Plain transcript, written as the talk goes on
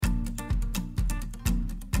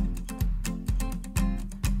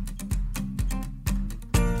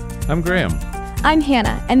I'm Graham. I'm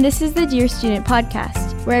Hannah, and this is the Dear Student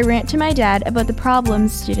podcast, where I rant to my dad about the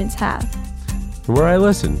problems students have. Where I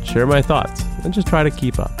listen, share my thoughts, and just try to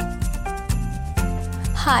keep up.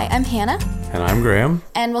 Hi, I'm Hannah. And I'm Graham.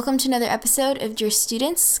 And welcome to another episode of Dear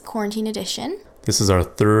Students Quarantine Edition. This is our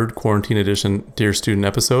third Quarantine Edition Dear Student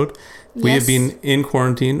episode. We have been in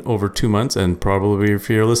quarantine over 2 months, and probably if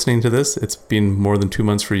you're listening to this, it's been more than 2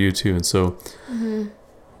 months for you too. And so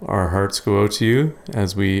our hearts go out to you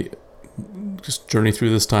as we just journey through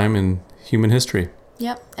this time in human history.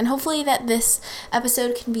 Yep. And hopefully that this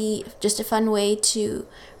episode can be just a fun way to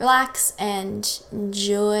relax and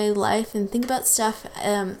enjoy life and think about stuff,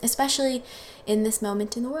 especially in this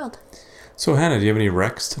moment in the world. So Hannah, do you have any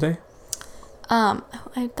recs today?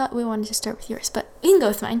 I thought we wanted to start with yours, but we can go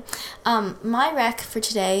with mine. My rec for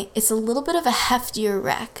today is a little bit of a heftier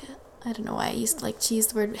rec. I don't know why I like to use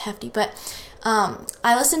the word hefty, but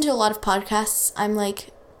I listen to a lot of podcasts. I'm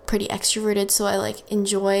pretty extroverted, so I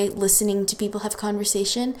enjoy listening to people have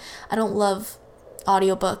conversation. I don't love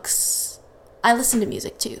audiobooks. I listen to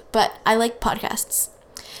music too, but I like podcasts.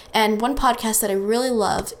 And one podcast that I really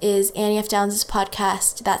love is Annie F. Downs'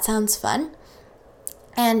 podcast, That Sounds Fun.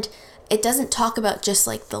 And it doesn't talk about just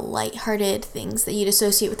the lighthearted things that you'd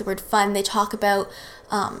associate with the word fun. They talk about,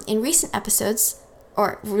 in recent episodes,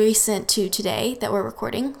 or recent to today that we're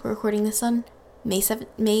recording this on May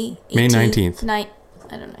 19th.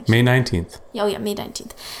 I don't know. May 19th. Oh yeah, May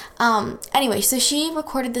 19th. Anyway, so she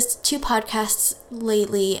recorded this 2 podcasts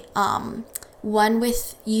lately, one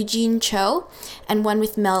with Eugene Cho and one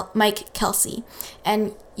with Mike Kelsey.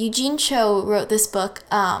 And Eugene Cho wrote this book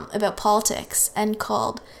about politics and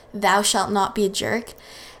called Thou Shalt Not Be a Jerk,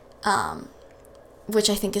 which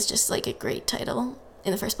I think is just a great title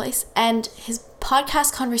in the first place. And his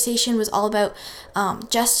podcast conversation was all about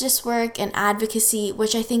justice work and advocacy,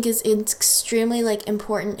 which I think is extremely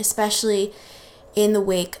important, especially in the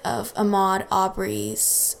wake of Ahmaud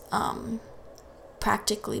Arbery's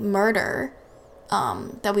practically murder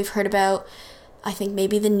that we've heard about. I think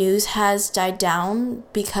maybe the news has died down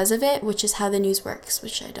because of it, which is how the news works,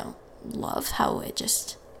 which I don't love, how it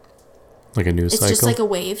just... Like a news cycle? It's just like a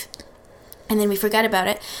wave, and then we forget about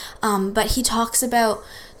it. But he talks about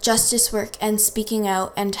justice work and speaking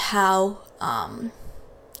out and how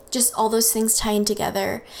just all those things tying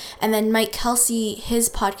together. And then Mike Kelsey, his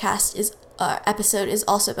podcast episode is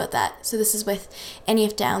also about that. So this is with Annie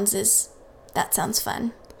F. Downs' That Sounds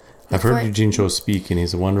Fun. I've heard Eugene Cho speak, and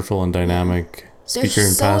he's a wonderful and dynamic speaker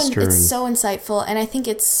and pastor. It's so insightful, and I think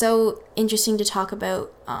it's so interesting to talk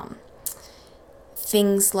about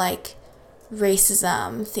things like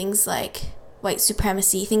racism, things like white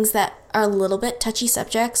supremacy, things that are a little bit touchy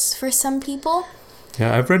subjects for some people.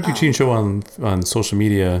 Yeah, I've read Eugene Cho on social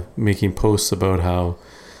media making posts about how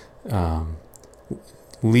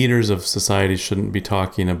leaders of society shouldn't be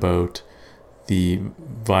talking about the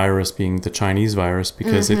virus being the Chinese virus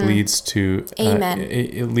because it leads to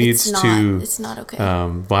it's not okay.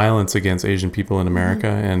 Violence against Asian people in America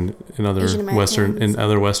and in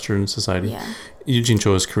other Western society. Yeah. Eugene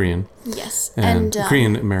Cho is Korean. Yes, and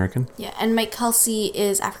Korean American. Yeah, and Mike Kelsey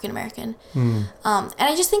is African American. And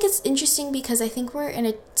I just think it's interesting because I think we're in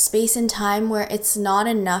a space and time where it's not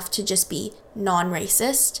enough to just be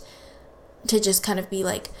non-racist. To just kind of be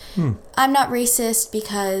I'm not racist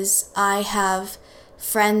because I have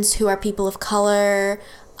friends who are people of color.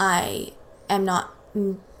 I am not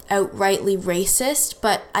outrightly racist,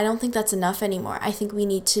 but I don't think that's enough anymore. I think we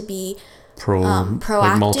need to be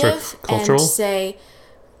proactive and say,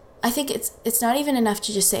 I think it's not even enough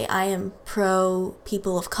to just say I am pro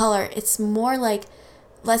people of color. It's more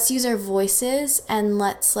let's use our voices and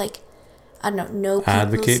let's know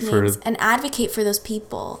people's names and advocate for those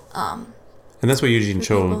people. And that's what Eugene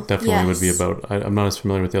Cho definitely would be about. I'm not as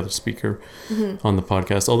familiar with the other speaker on the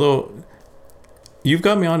podcast. Although, you've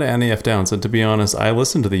got me onto Annie F. Downs. And to be honest, I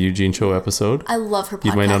listened to the Eugene Cho episode. I love her podcast.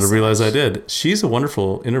 You might not have realized I did. She's a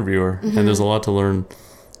wonderful interviewer. And there's a lot to learn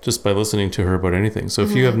just by listening to her about anything. So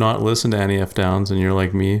if you have not listened to Annie F. Downs and you're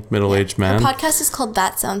like me, middle-aged man. Her podcast is called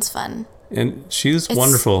That Sounds Fun. And she's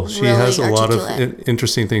wonderful. She has a lot of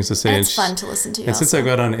interesting things to say. And it's fun to listen to. And since I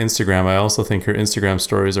got on Instagram, I also think her Instagram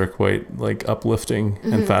stories are quite uplifting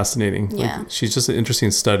and fascinating. Yeah. She's just an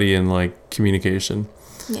interesting study in communication.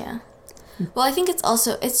 Yeah. Well, I think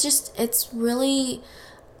it's really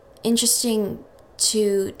interesting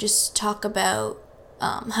to just talk about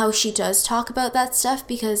how she does talk about that stuff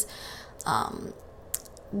because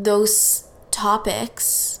those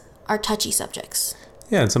topics are touchy subjects.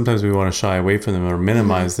 Yeah, and sometimes we want to shy away from them or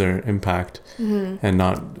minimize their impact and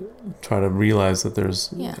not try to realize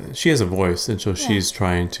that she has a voice, and so she's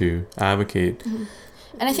trying to advocate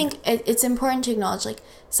And I think it's important to acknowledge, like,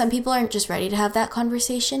 some people aren't just ready to have that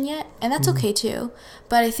conversation yet, and that's okay too.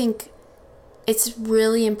 But I think it's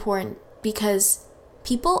really important because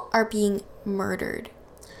people are being murdered.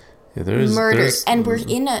 Yeah, murdered. And we're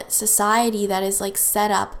in a society that is, like,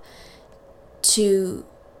 set up to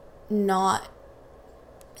not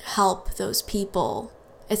help those people.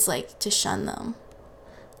 It's like to shun them.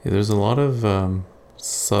 Yeah, there's a lot of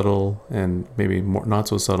subtle and maybe more not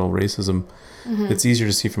so subtle racism. It's easier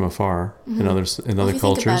to see from afar in other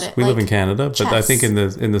cultures. We live in Canada, but I think in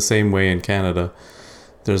the same way in Canada,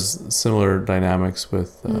 there's similar dynamics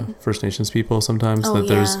with First Nations people sometimes.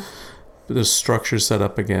 There's structures set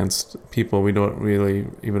up against people. We don't really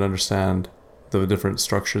even understand the different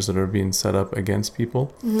structures that are being set up against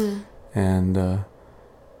people. And I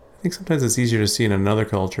think sometimes it's easier to see in another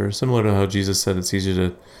culture, similar to how Jesus said it's easier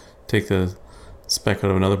to take the speck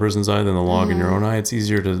out of another person's eye than the log in your own eye. It's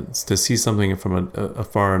easier to see something from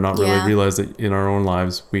afar and not really realize that in our own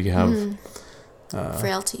lives we have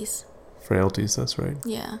frailties. Frailties, that's right.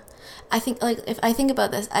 Yeah. I think, like, if I think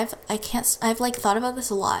about this, I've like thought about this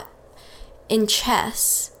a lot. In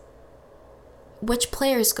chess, which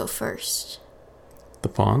players go first? The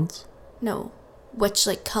pawns? No. Which,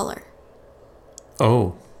 like, color?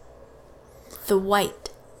 Oh. The white.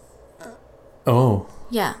 Oh.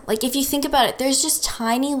 Yeah. Like, if you think about it, there's just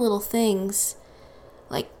tiny little things.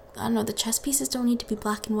 Like, I don't know, the chess pieces don't need to be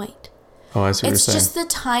black and white. Oh, I see what you're saying. It's just the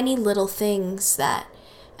tiny little things that...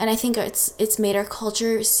 And I think it's made our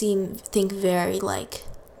culture think very, like...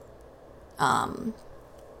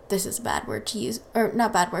 this is a bad word to use, or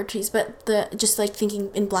not bad word to use, but just like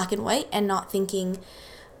thinking in black and white and not thinking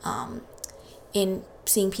in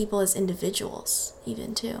seeing people as individuals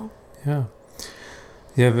even too. Yeah,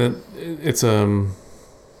 it's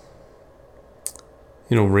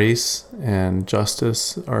race and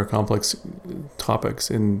justice are complex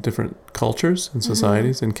topics in different cultures and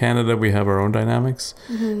societies. In Canada, we have our own dynamics.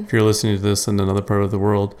 If you're listening to this in another part of the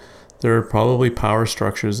world, there are probably power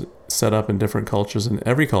structures set up in different cultures, in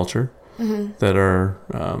every culture, that are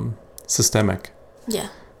systemic. Yeah.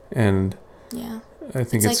 And I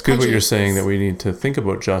think it's good what you're saying, that we need to think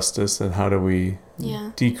about justice and how do we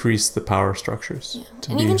decrease the power structures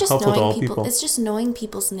to be helpful to all people. It's just knowing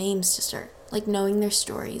people's names to start, like knowing their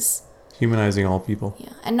stories. Humanizing all people.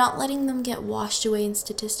 Yeah, and not letting them get washed away in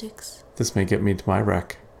statistics. This may get me to my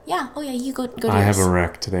rec. Yeah. Oh, yeah. You go to I have a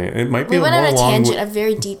rec today. It might be we went on a tangent, a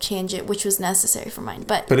very deep tangent, which was necessary for mine.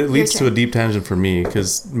 But it leads to a deep tangent for me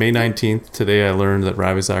because May 19th, today, I learned that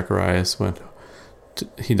Ravi Zacharias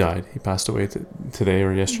he died. He passed away today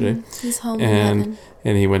or yesterday. He's home in heaven.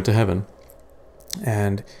 And he went to heaven.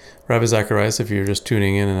 And Ravi Zacharias, if you're just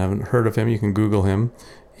tuning in and haven't heard of him, you can Google him.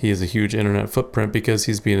 He has a huge internet footprint because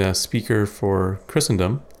he's been a speaker for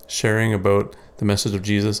Christendom, sharing about the message of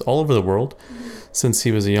Jesus all over the world. Since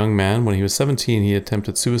he was a young man. When he was 17, he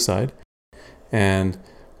attempted suicide. And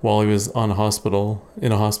while he was in a hospital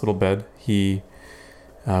bed, he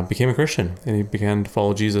became a Christian and he began to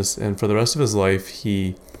follow Jesus. And for the rest of his life,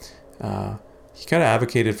 he kind of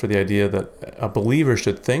advocated for the idea that a believer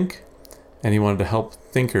should think, and he wanted to help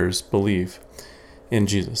thinkers believe in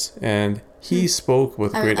Jesus. And he spoke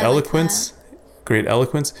with great eloquence,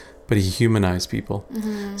 but he humanized people.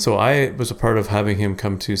 So I was a part of having him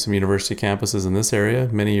come to some university campuses in this area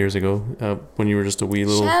many years ago, when you were just a wee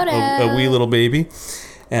little baby.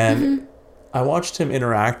 And I watched him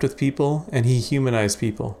interact with people, and he humanized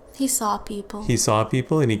people. He saw people,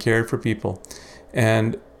 and he cared for people.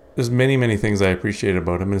 And there's many, many things I appreciate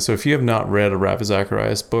about him. And so if you have not read a Ravi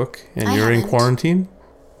Zacharias book and you're in quarantine,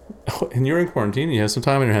 and you have some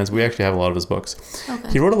time on your hands, we actually have a lot of his books.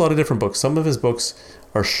 Okay. He wrote a lot of different books. Some of his books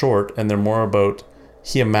are short, and they're more about,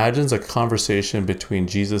 he imagines a conversation between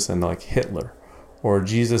Jesus and like Hitler, or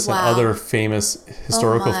Jesus and other famous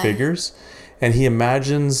historical figures, and he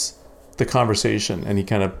imagines the conversation, and he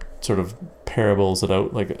kind of sort of parables it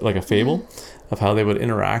out like a fable of how they would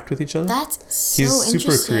interact with each other. That's so He's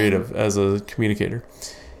super creative as a communicator.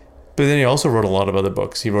 But then he also wrote a lot of other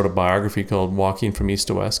books. He wrote a biography called Walking from East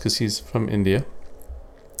to West, because he's from India.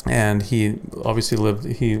 And he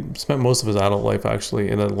obviously he spent most of his adult life actually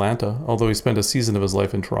in Atlanta, although he spent a season of his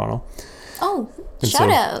life in Toronto. Oh, shout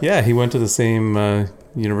out. Yeah, he went to the same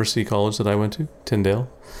university college that I went to, Tyndale.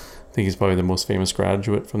 I think he's probably the most famous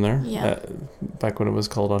graduate from there. Yeah. Back when it was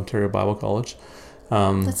called Ontario Bible College.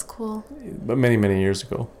 That's cool. But many, many years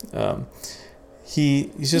ago.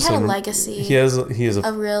 He's just had a legacy. He has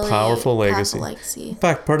a really powerful legacy. In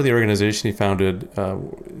fact, part of the organization he founded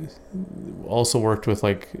also worked with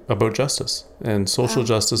about justice and social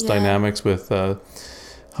justice dynamics, with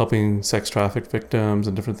helping sex traffic victims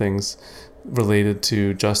and different things related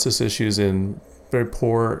to justice issues in very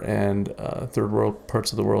poor and third world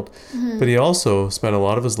parts of the world. But he also spent a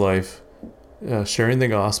lot of his life sharing the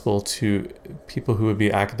gospel to people who would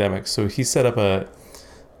be academics. So he set up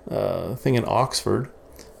a thing in Oxford,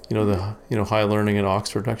 high learning in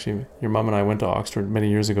Oxford. Actually, your mom and I went to Oxford many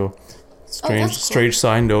years ago. Strange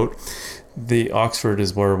side note. The Oxford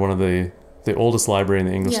is where one of the oldest library in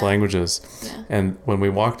the English languages. Yeah. And when we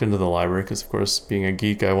walked into the library, because of course, being a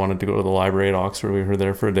geek, I wanted to go to the library at Oxford. We were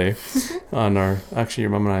there for a day on your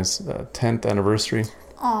mom and I's 10th anniversary.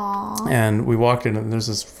 Aww. And we walked in and there's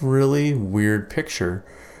this really weird picture.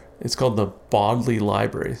 It's called the Bodley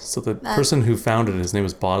Library. So the person who founded it, his name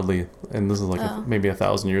was Bodley. And this is like maybe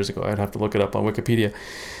 1,000 years ago. I'd have to look it up on Wikipedia.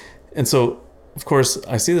 And so, of course,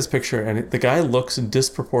 I see this picture and the guy looks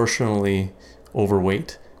disproportionately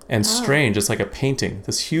overweight and strange. It's like a painting,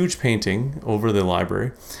 this huge painting over the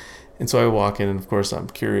library. And so I walk in and of course I'm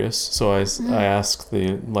curious. So I ask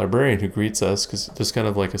the librarian who greets us, because there's kind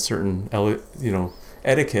of like a certain,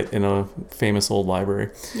 etiquette in a famous old library.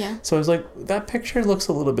 Yeah. So I was like, that picture looks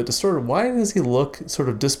a little bit distorted. Why does he look sort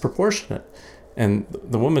of disproportionate? And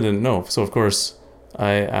the woman didn't know. So of course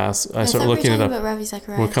I started looking it up. About Ravi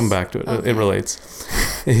Zacharias. We'll come back to it. Okay. It relates.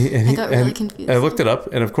 I got really confused. I looked it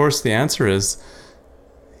up, and of course the answer is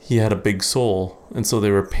he had a big soul, and so they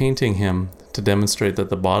were painting him to demonstrate that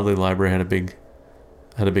the Bodley Library had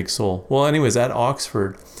a big soul. Well, anyways, at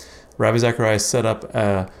Oxford, Ravi Zacharias set up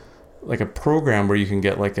a program where you can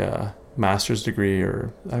get like a master's degree,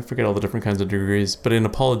 or I forget all the different kinds of degrees, but in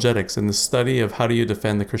apologetics, in the study of how do you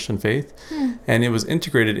defend the Christian faith. And it was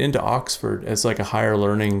integrated into Oxford as like a higher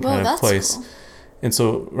learning kind of place. Cool. And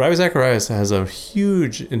so Ravi Zacharias has a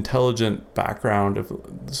huge intelligent background of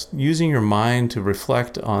using your mind to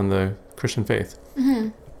reflect on the Christian faith.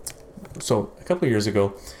 So a couple of years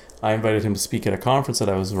ago, I invited him to speak at a conference that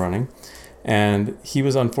I was running, and he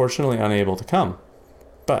was unfortunately unable to come.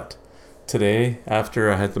 But today,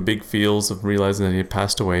 after I had the big feels of realizing that he had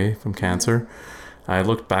passed away from cancer, I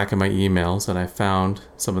looked back at my emails and I found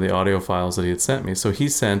some of the audio files that he had sent me. So he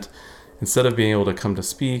sent, instead of being able to come to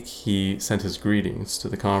speak, he sent his greetings to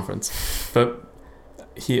the conference. But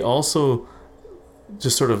he also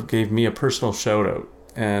just sort of gave me a personal shout out,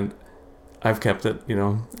 and I've kept it,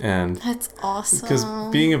 and that's awesome. Because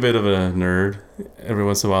being a bit of a nerd, every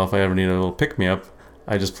once in a while, if I ever need a little pick me up,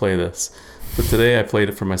 I just play this. But today I played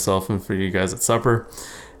it for myself and for you guys at supper,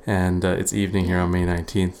 and it's evening here on May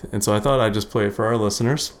 19th. And so I thought I'd just play it for our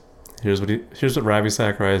listeners. Here's what Ravi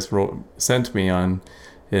Zacharias sent me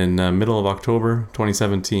in middle of October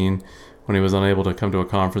 2017, when he was unable to come to a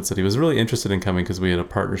conference that he was really interested in coming, because we had a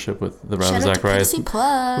partnership with the Ravi Zacharias.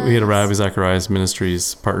 We had a Ravi Zacharias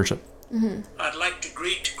Ministries partnership. I'd like to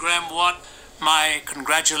greet Graham Watt. My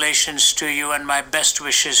congratulations to you and my best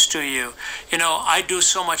wishes to you. I do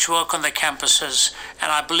so much work on the campuses,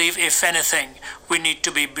 and I believe, if anything, we need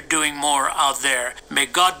to be doing more out there. May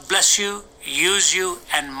God bless you, use you,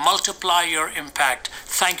 and multiply your impact.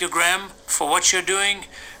 Thank you, Graham, for what you're doing.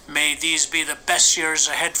 May these be the best years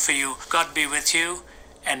ahead for you. God be with you,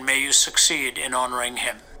 and may you succeed in honoring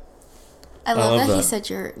him. I love that he said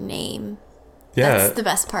your name. Yeah. That's the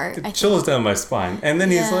best part. It chills down my spine. And then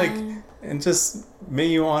he's like, and just may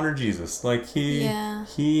you honor Jesus. Like he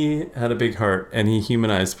had a big heart and he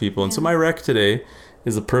humanized people. And so my rec today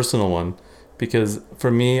is a personal one, because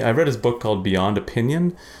for me, I read his book called Beyond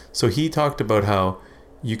Opinion. So he talked about how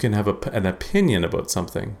you can have an opinion about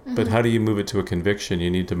something, but how do you move it to a conviction?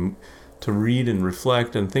 You need to read and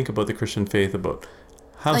reflect and think about the Christian faith, about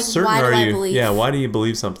how certain are you? Yeah, why do you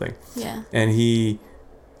believe something? Yeah. And he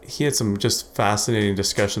had some just fascinating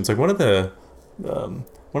discussions. Like one of the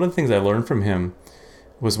things I learned from him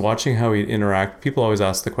was watching how he'd interact. People always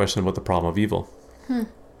ask the question about the problem of evil.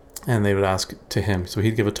 And they would ask to him. So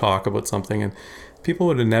he'd give a talk about something, and people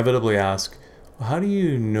would inevitably ask, well, how do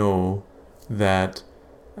you know that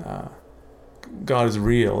God is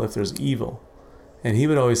real if there's evil? And he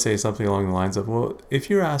would always say something along the lines of, well, if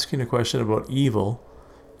you're asking a question about evil,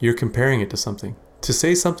 you're comparing it to something. To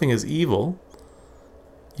say something is evil,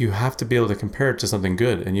 you have to be able to compare it to something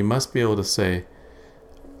good, and you must be able to say,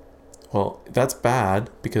 well, that's bad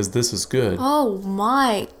because this is good. Oh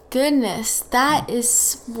my goodness, that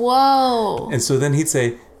is whoa. And so then he'd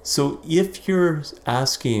say, so if you're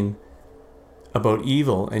asking about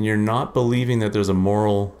evil and you're not believing that there's a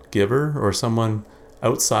moral giver or someone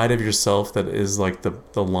outside of yourself that is like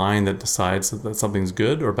the line that decides that something's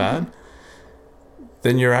good or bad,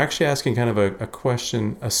 then you're actually asking kind of a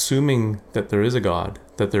question, assuming that there is a God,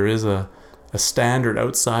 that there is a standard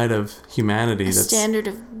outside of humanity. Standard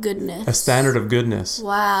of goodness. A standard of goodness.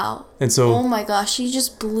 Wow. And so... Oh my gosh, you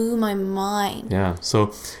just blew my mind. Yeah.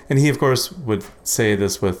 So, and he, of course, would say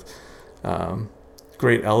this with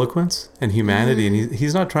great eloquence and humanity. And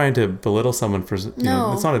he's not trying to belittle someone for, you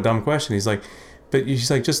know, it's not a dumb question. He's like,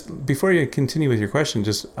 just before you continue with your question,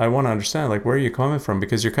 I want to understand, like, where are you coming from?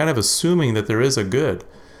 Because you're kind of assuming that there is a good.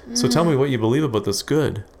 So tell me what you believe about this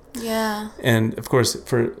good. Yeah. And of course,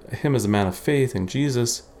 for him as a man of faith in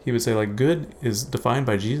Jesus, he would say, like, good is defined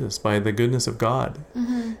by Jesus, by the goodness of God.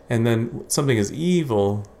 Mm-hmm. And then something is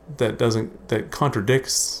evil that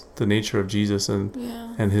contradicts the nature of Jesus and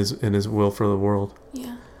his will for the world.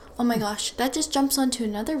 Yeah. Oh my gosh, that just jumps onto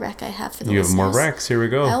another rec I have for the listeners. You have more recs. Here we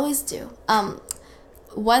go. I always do.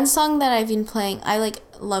 One song that I've been playing, I like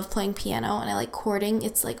love playing piano and I like chording.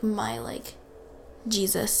 It's like my like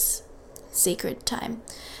Jesus sacred time.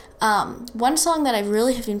 One song that I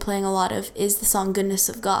really have been playing a lot of is the song Goodness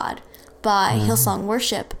of God by Hillsong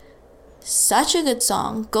Worship. Such a good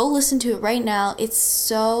song. Go listen to it right now. It's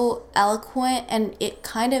so eloquent, and it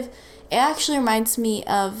actually reminds me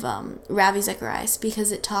of Ravi&apos,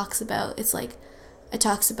 because it talks about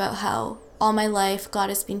how all my life God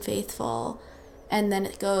has been faithful, and then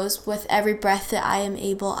it goes, with every breath that I am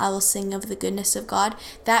able, I will sing of the goodness of God.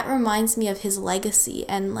 That reminds me of his legacy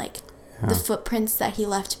and like the footprints that he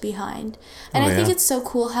left behind. And I think it's so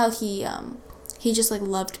cool how he just like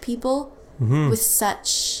loved people with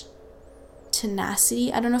such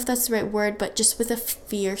tenacity. I don't know if that's the right word, but just with a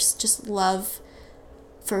fierce just love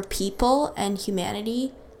for people and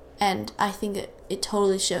humanity. And I think it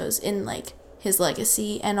totally shows in like his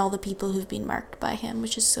legacy and all the people who've been marked by him,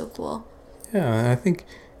 which is so cool. Yeah, and I think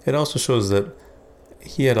it also shows that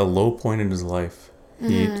he had a low point in his life.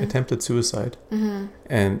 He attempted suicide.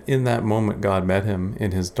 And in that moment, God met him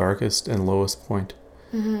in his darkest and lowest point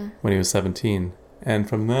when he was 17. And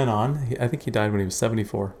from then on, I think he died when he was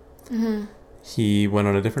 74. He went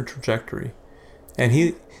on a different trajectory. And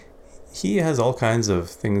he has all kinds of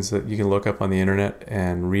things that you can look up on the internet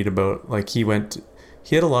and read about. Like he had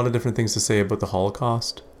a lot of different things to say about the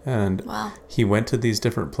Holocaust. And he went to these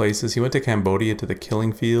different places. He went to Cambodia, to the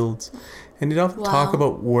killing fields. And he'd often talk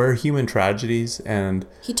about where human tragedies and...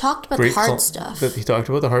 He talked about the hard stuff. He talked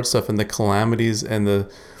about the hard stuff and the calamities and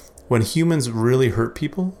when humans really hurt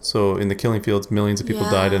people. So in the killing fields, millions of people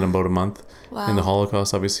died in about a month. In the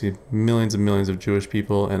Holocaust, obviously, millions and millions of Jewish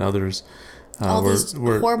people and others all these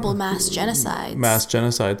horrible mass genocides. Mass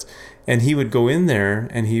genocides. And he would go in there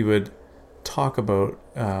and he would talk about...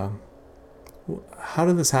 how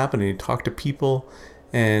did this happen? And he talked to people,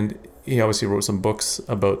 and he obviously wrote some books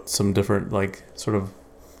about some different like sort of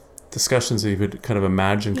discussions that you could kind of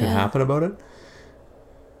imagine could happen about it.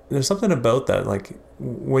 There's something about that, like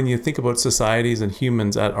when you think about societies and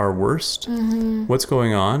humans at our worst, what's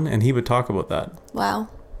going on, and he would talk about that. Wow.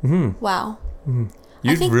 Wow.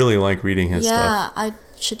 You'd really like reading his stuff. Yeah, I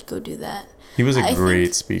should go do that. He was a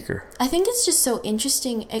great speaker. I think it's just so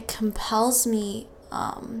interesting. It compels me.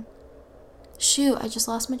 Shoot, I just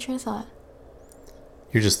lost my train of thought.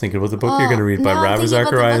 You're just thinking about the book you're going to read by Ravi&apos. I'm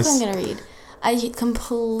thinking about the book I'm going to read. I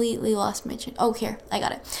completely lost my train. Oh, here, I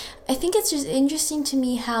got it. I think it's just interesting to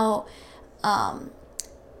me how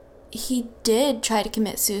he did try to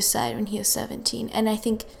commit suicide when he was 17. And I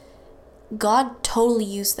think God totally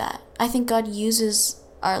used that. I think God uses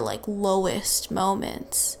our like lowest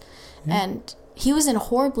moments. Yeah. And he was in a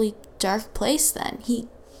horribly dark place then. He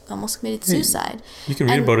almost committed suicide. You can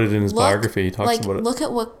read about it in his biography. He talks about it. Look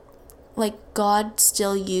at what, like, God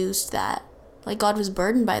still used that. Like, God was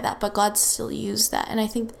burdened by that, but God still used that. And I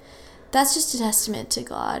think that's just a testament to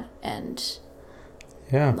God. And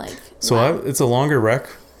like, so it's a longer rec,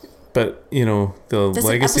 but you know the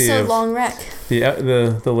legacy of long rec.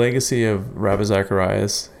 The legacy of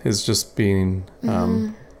Ravi&apos is just being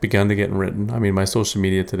begun to get written. I mean, my social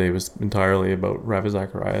media today was entirely about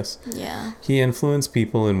Ravi&apos. Yeah. He influenced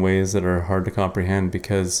people in ways that are hard to comprehend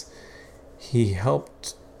because he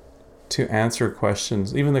helped to answer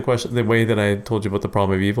questions. Even the way that I told you about the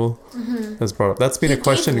problem of evil, that's brought up. That's been a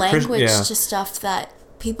question. He gave language to stuff that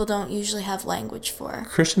people don't usually have language for.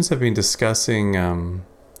 Christians have been discussing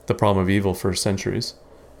the problem of evil for centuries.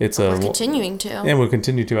 We're continuing to. And we'll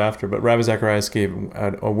continue to after. But Ravi&apos gave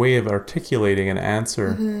a way of articulating an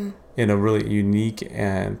answer in a really unique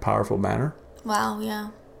and powerful manner. Wow, yeah.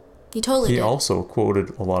 He totally did. He also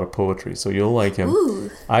quoted a lot of poetry, so you'll like him. Ooh.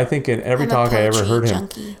 I think in every talk I ever heard him,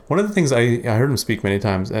 one of the things I heard him speak many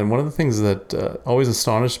times, and one of the things that always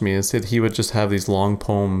astonished me is that he would just have these long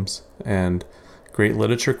poems and great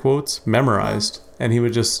literature quotes memorized, and he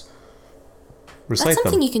would just recite them. That's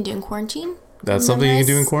something you can do in quarantine. That's something you can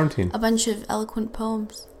do in quarantine. A bunch of eloquent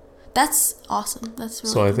poems. That's awesome. That's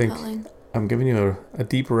really So I compelling. think I'm giving you a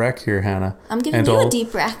deep rec here, Hannah. I'm giving you a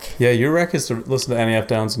deep rec. Yeah, your rec is to listen to Annie F.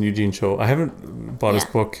 Downs and Eugene Cho. I haven't bought his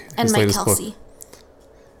book, and his Mike latest Kelsey. book.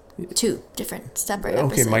 2 different separate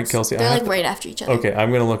episodes. Okay, Mike Kelsey. They're like right after each other. Okay,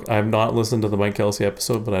 I'm gonna look. I've not listened to the Mike Kelsey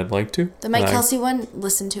episode, but I'd like to. The Mike Kelsey one,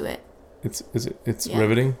 listen to it. It's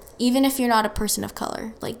riveting. Even if you're not a person of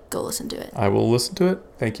color, like go listen to it. I will listen to it.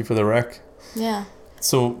 Thank you for the rec. Yeah.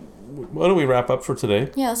 So, why don't we wrap up for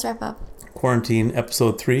today? Yeah, let's wrap up. Quarantine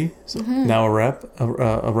episode 3. So now a wrap,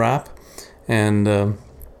 and I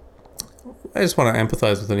just want to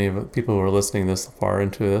empathize with any of the people who are listening this far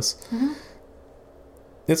into this. Mm-hmm.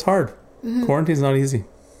 It's hard. Quarantine's not easy.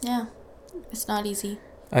 Yeah, it's not easy.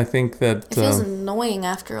 I think that it feels annoying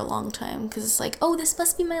after a long time because it's like, oh, this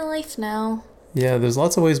must be my life now. Yeah, there's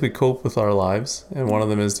lots of ways we cope with our lives, and one of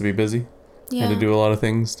them is to be busy and to do a lot of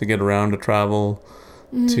things, to get around, to travel,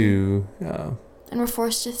 to... and we're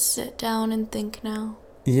forced to sit down and think now.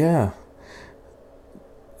 Yeah.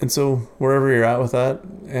 And so, wherever you're at with that,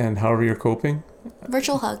 and however you're coping...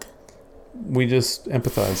 Virtual hug. We just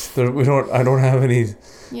empathize. I don't have any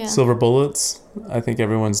silver bullets. I think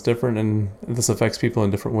everyone's different, and this affects people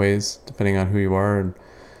in different ways, depending on who you are and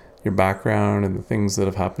your background and the things that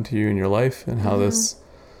have happened to you in your life and how this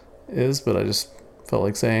is. But I just felt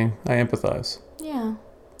like saying, I empathize. Yeah.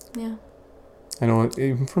 Yeah. I know,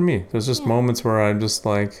 even for me, there's just moments where I'm just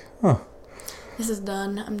like, this is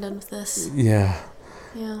done. I'm done with this. Yeah.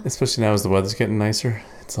 Yeah. Especially now as the weather's getting nicer.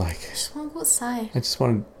 It's like... I just want to go outside. I just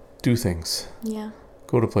want to do things. Yeah.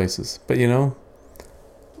 Go to places. But I'm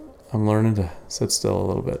learning to sit still a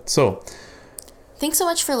little bit. So... Thanks so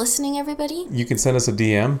much for listening, everybody. You can send us a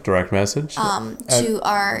DM, direct message. To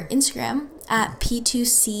our Instagram at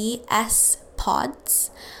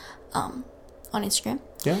P2CSpods on Instagram.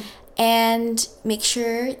 Yeah. And make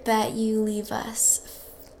sure that you leave us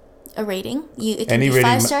a rating. It can be rating,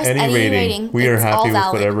 5 stars, any rating. We are happy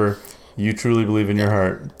with whatever you truly believe in your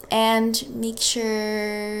heart. And make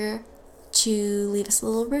sure to leave us a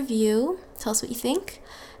little review. Tell us what you think.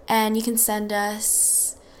 And you can send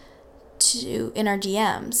us in our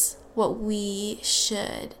DMs what we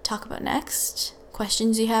should talk about next.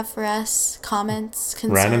 Questions you have for us, comments,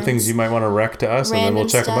 concerns. Random things you might want to rec to us, and then we'll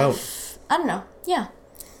check them out. I don't know. Yeah.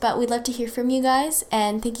 But we'd love to hear from you guys,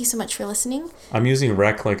 and thank you so much for listening. I'm using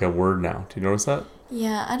rec like a word now. Do you notice that?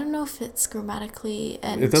 Yeah, I don't know if it's grammatically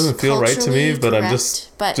and it doesn't feel right to me, but correct,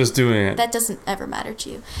 I'm just doing it. That doesn't ever matter to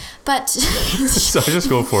you. But so I just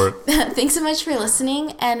go for it. Thanks so much for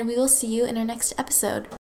listening, and we will see you in our next episode.